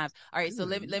 4.3 times. All right. So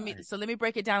let me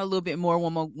break it down a little bit more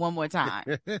one more time.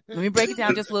 Let me break it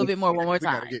down just a little bit more one more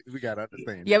time. We gotta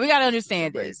understand. Yeah, we gotta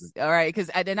understand this. All right, because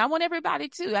I want everybody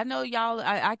to. I know y'all.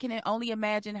 I can only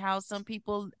imagine how some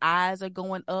people's eyes are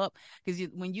going up, because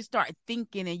when you start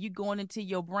thinking and you going into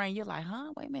your brain, you're like,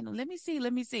 huh? Wait a minute. Let me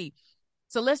see.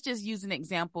 So let's just use an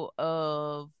example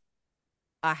of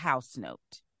a house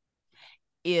note.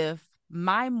 If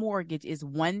my mortgage is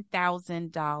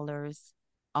 $1,000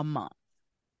 a month,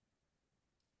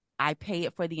 I pay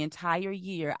it for the entire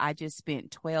year. I just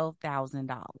spent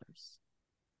 $12,000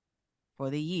 for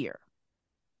the year.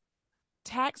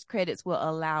 Tax credits will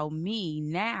allow me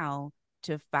now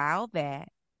to file that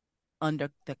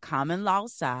under the common law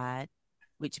side,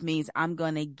 which means I'm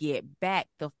going to get back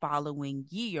the following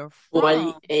year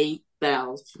from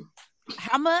 $48,000.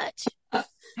 How much?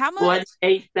 How much?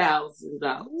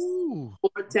 $48,000.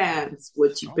 4 times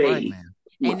what you paid. Right,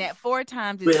 and that 4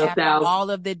 times is after all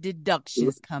of the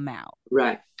deductions come out.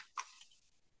 Right.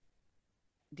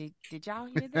 Did y'all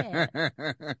hear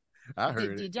that? I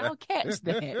heard did y'all catch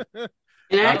that?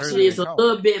 And actually, it's a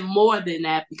little bit more than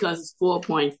that, because it's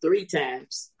 4.3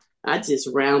 times. I just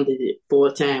rounded it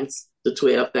 4 times to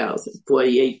 12,000,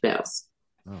 48,000.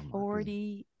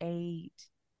 48,000.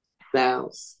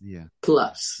 Yeah.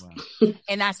 Plus. Wow.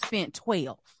 And I spent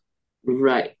 12.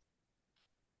 Right.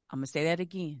 I'm going to say that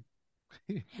again.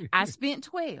 I spent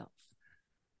 12,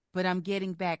 but I'm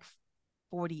getting back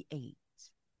 48K.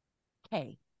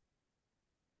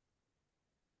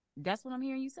 That's what I'm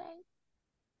hearing you say?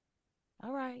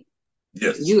 All right.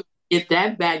 Yes. You get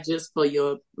that back just for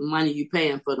your money you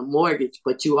paying for the mortgage,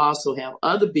 but you also have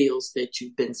other bills that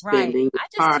you've been spending. Right.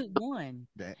 I just took one.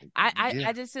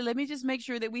 I just said, let me just make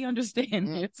sure that we understand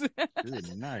this.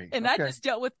 Good night. And I just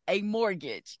dealt with a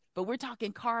mortgage, but we're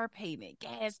talking car payment,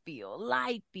 gas bill,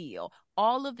 light bill,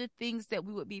 all of the things that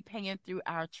we would be paying through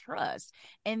our trust.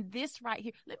 And this right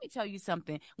here, let me tell you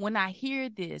something. When I hear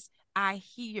this,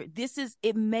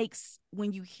 it makes,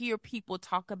 when you hear people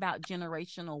talk about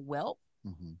generational wealth,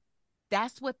 mm-hmm.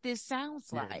 That's what this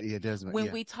sounds like. Yeah, it does.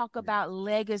 When we talk about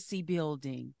legacy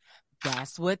building,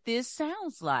 That's what this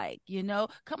sounds like.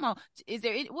 Come on. Is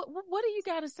there what do you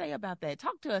got to say about that?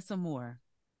 Talk to us some more.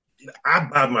 I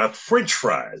buy my French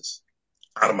fries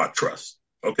out of my trust.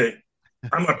 Okay.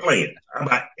 I'm not playing. I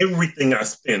buy everything I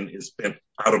spend is spent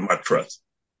out of my trust.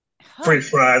 French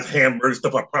fries, hamburgers,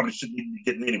 stuff I probably shouldn't even be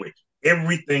getting anyway.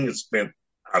 Everything is spent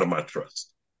out of my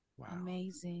trust. Wow.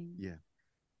 Amazing. Yeah.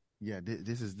 Yeah.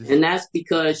 This is. And that's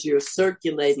because you're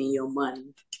circulating your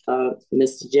money,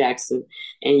 Mr. Jackson.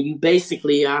 And you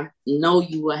basically know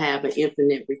you will have an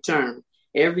infinite return.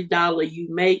 Every dollar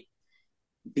you make,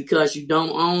 because you don't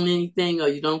own anything or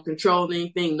you don't control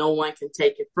anything, no one can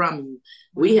take it from you.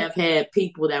 We have had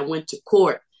people that went to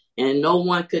court and no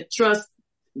one could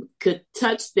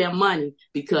touch their money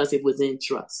because it was in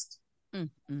trust.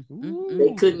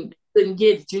 They couldn't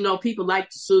get it. People like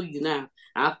to sue you now.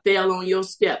 I fell on your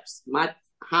steps. My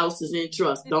house is in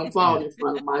trust. Don't fall in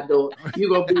front of my door. You're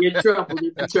going to be in trouble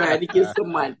if you try to get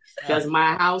some money because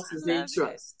my house is in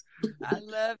trust. I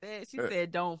love it. She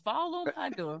said, don't fall on my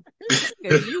door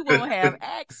because you won't have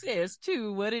access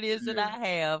to what it is that I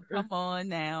have. Come on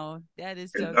now. That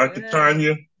is so Dr. good.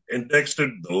 Tanya and Dexter,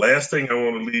 the last thing I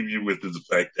want to leave you with is the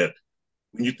fact that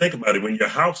when you think about it, when your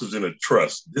house is in a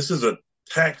trust, this is a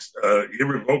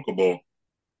irrevocable,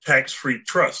 tax-free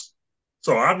trust.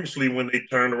 So obviously when they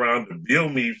turn around to bill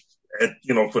me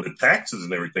for the taxes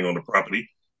and everything on the property,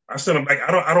 I send them back.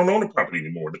 I don't own the property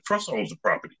anymore. The trust owns the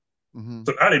property. Mm-hmm.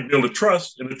 So now they build a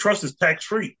trust, and the trust is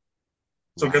tax-free.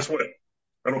 So guess what?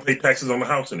 I don't pay taxes on the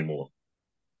house anymore.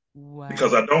 Wow.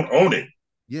 Because I don't own it.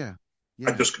 Yeah.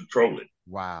 I just control it.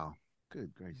 Wow.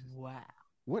 Good gracious. Wow.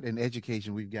 What an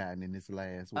education we've gotten in this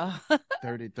last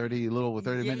 30, a little over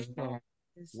 30 minutes.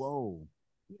 Whoa.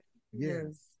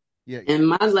 Yes. Yeah. And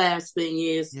my last thing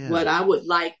is what I would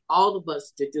like all of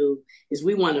us to do is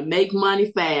we want to make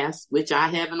money fast, which I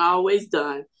haven't always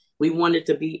done. We want it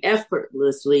to be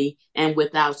effortlessly and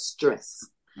without stress.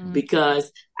 Mm-hmm.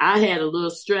 Because I had a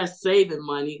little stress saving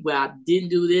money where I didn't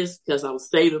do this because I was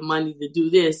saving money to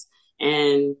do this.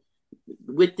 And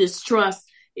with this trust,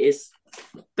 it's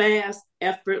fast,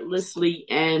 effortlessly,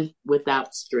 and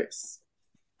without stress.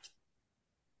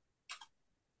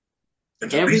 And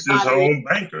Teresa's her own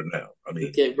banker now.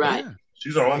 Right. Yeah.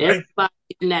 She's her own banker. Everybody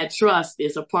in that trust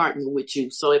is a partner with you.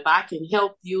 So if I can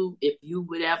help you, if you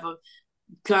would ever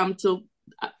come to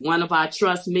one of our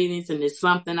trust meetings and it's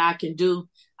something I can do,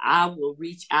 I will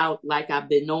reach out like I've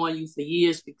been knowing you for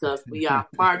years because we are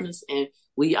partners and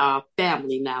we are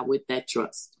family now with that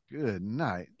trust. Good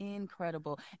night.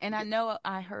 Incredible. And I know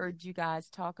I heard you guys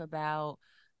talk about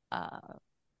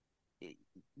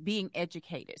being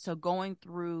educated. So going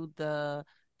through the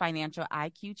financial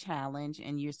IQ challenge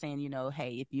and you're saying,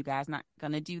 hey, if you guys not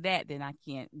going to do that, then I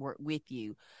can't work with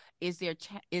you. Is there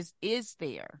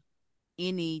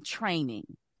any training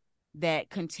that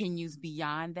continues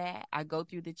beyond that? I go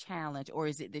through the challenge, or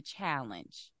is it the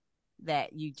challenge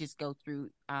that you just go through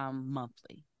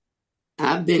monthly?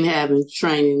 I've been having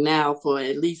training now for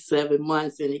at least 7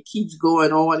 months, and it keeps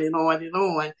going on and on and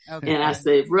on. Okay. And I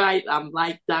said, I'm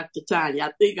like Dr. Tanya.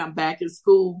 I think I'm back in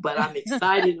school, but I'm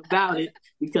excited about it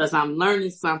because I'm learning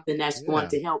something that's going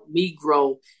to help me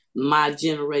grow my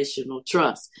generational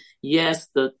trust. Yes,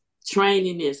 the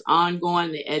training is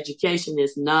ongoing. The education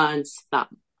is nonstop.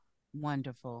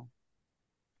 Wonderful.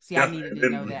 See, I needed to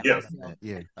know that.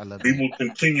 Yeah, I love it. We will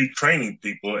continue training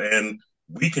people, and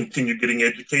we continue getting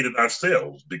educated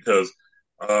ourselves because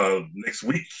next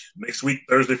week,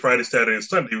 Thursday, Friday, Saturday, and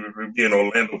Sunday, we'll be in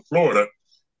Orlando, Florida,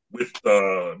 with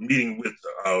meeting with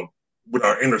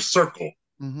our inner circle,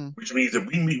 which means that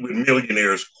we meet with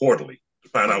millionaires quarterly to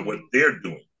find out what they're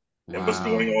doing and what's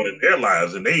going on in their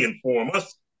lives, and they inform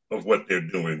us of what they're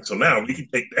doing. So now we can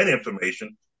take that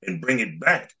information and bring it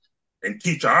back and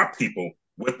teach our people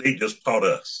what they just taught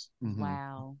us. Mm-hmm.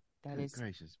 Wow. That is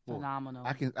gracious. Phenomenal.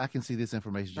 I can see this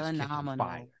information just catching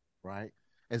fire, right?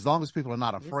 As long as people are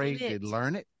not afraid to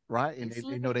learn it, right? And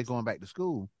they know they're going back to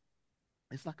school.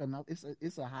 It's like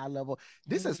it's a high level.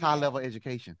 This is high level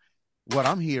education. What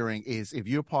I'm hearing is if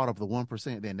you're part of the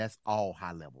 1%, then that's all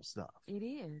high level stuff. It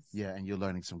is. Yeah, and you're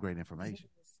learning some great information.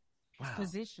 Wow.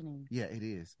 Positioning. Yeah, it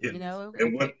is. Yeah.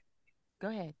 Go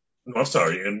ahead. No, I'm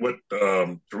sorry. And what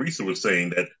Teresa was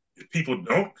saying, that if people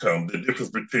don't come, the difference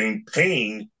between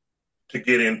paying to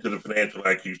get into the financial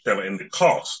IQ challenge and the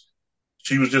cost.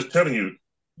 She was just telling you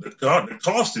the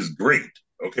cost is great,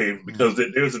 okay, because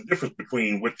there's a difference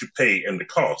between what you pay and the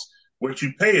cost. What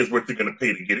you pay is what you're going to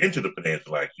pay to get into the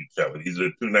financial IQ challenge, either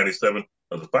the $297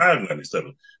 or the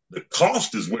 $597. The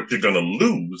cost is what you're going to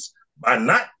lose by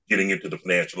not getting into the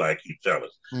financial IQ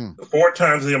challenge. The 4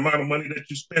 times the amount of money that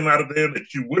you spend out of there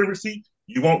that you would have received,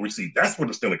 you won't receive. That's what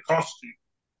it's going to cost you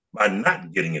by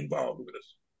not getting involved with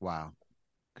us. Wow.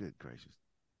 Good gracious.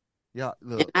 Yeah.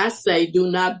 Look. And I say,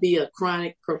 do not be a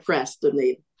chronic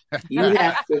procrastinator. You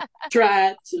have to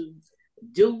try to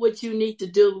do what you need to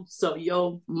do so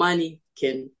your money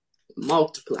can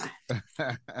multiply.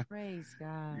 Praise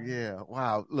God. Yeah.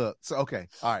 Wow. Look. So, okay.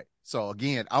 All right. So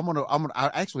again,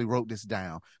 I actually wrote this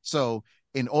down. So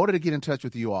in order to get in touch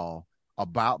with you all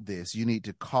about this, you need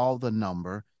to call the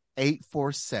number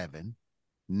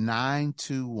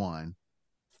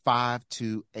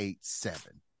 847-921-5287.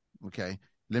 Okay.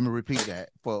 Let me repeat that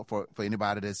for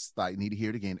anybody that's like need to hear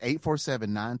it again.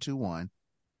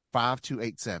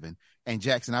 847-921-5287. And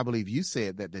Jackson, I believe you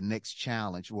said that the next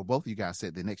challenge, well, both of you guys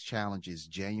said the next challenge is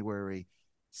January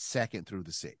 2nd through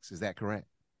the 6th. Is that correct?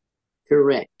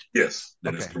 Correct. Yes,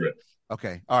 that is correct.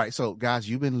 Okay. All right. So guys,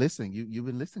 you've been listening. You've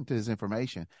been listening to this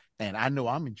information, and I know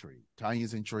I'm intrigued.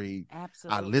 Tanya's intrigued.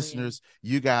 Absolutely. Our listeners,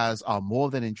 you guys are more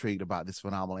than intrigued about this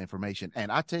phenomenal information.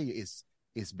 And I tell you,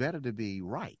 it's better to be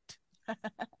right.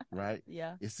 Right?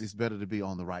 Yeah. It's better to be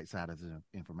on the right side of the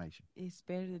information. It's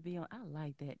better to be on. I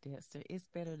like that, Dexter. It's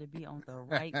better to be on the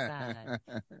right side,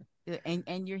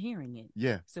 and you're hearing it.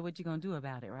 Yeah. So what you gonna do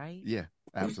about it, right? Yeah.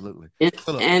 Absolutely.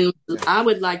 And I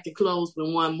would like to close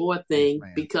with one more thing,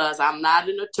 because I'm not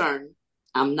an attorney,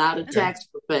 I'm not a tax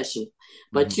professional,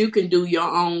 but you can do your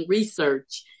own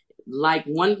research. Like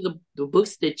one of the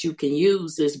books that you can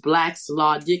use is Black's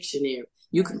Law Dictionary.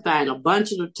 You can find a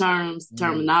bunch of the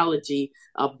terminology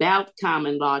about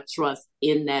common law trust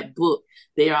in that book.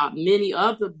 There are many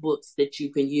other books that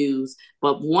you can use,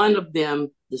 but one of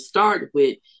them to start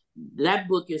with, that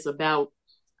book is about,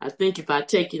 I think if I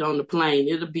take it on the plane,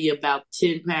 it'll be about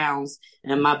 10 pounds,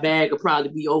 and my bag will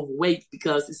probably be overweight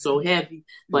because it's so heavy,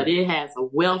 but it has a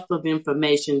wealth of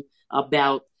information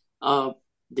about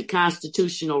the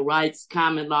constitutional rights,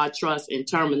 common law trust, and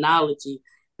terminology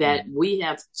that we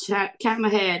have kind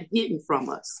of had hidden from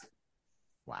us.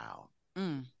 Wow.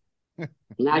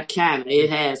 Not kind of,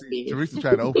 it has been. Teresa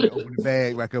tried to open the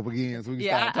bag back up again so we can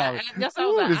start talking. That's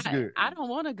all I don't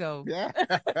want to go. Yeah.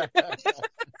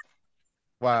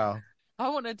 Wow. I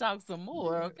want to talk some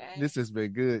more, okay? This has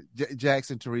been good.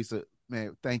 Jackson, Teresa,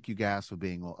 man, thank you guys for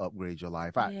being on Upgrade Your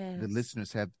Life. The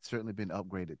listeners have certainly been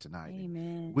upgraded tonight.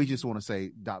 Amen. We just want to say,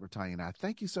 Dr. Tanya and I,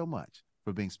 thank you so much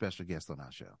for being special guests on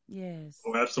our show. Yes.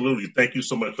 Oh, absolutely. Thank you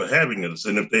so much for having us.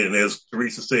 And as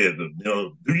Teresa said,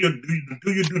 do your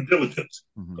due diligence.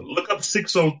 Look up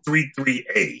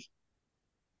 6033A.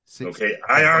 Okay,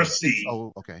 IRC.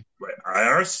 Oh, okay. Right,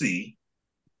 IRC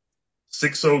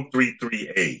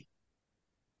 6033A.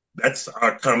 That's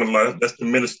our common law. That's the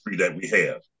ministry that we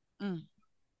have.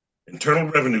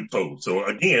 Internal Revenue Code. So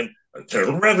again,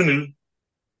 Internal Revenue,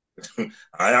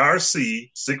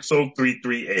 IRC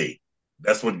 6033A.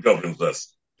 That's what governs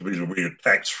us. We're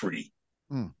tax free.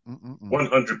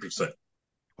 100%.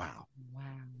 Wow.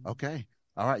 Okay.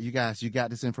 All right, you guys, you got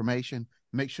this information.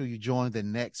 Make sure you join the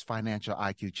next Financial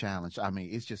IQ Challenge. I mean,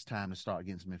 it's just time to start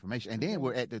getting some information. And then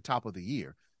we're at the top of the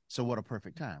year. So what a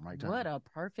perfect time, right, Tanya? What a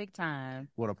perfect time.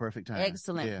 What a perfect time.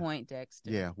 Excellent point, Dexter.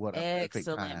 Yeah, what a perfect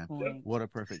time. Point. What a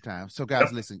perfect time. So,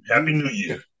 guys, listen. Happy New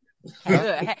Year.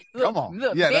 Come on.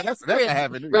 Look, that's a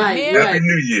happy New Year. Right. Happy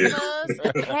New Year.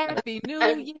 Happy New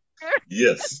Year.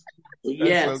 Yes.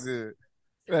 That's so good.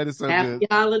 That is so happy good.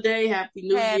 Holiday, Happy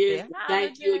New Year.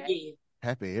 Thank you again.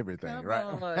 Happy everything, Come right?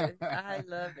 on. I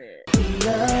love it.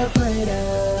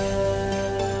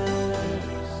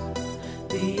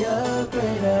 The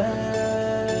upgraders.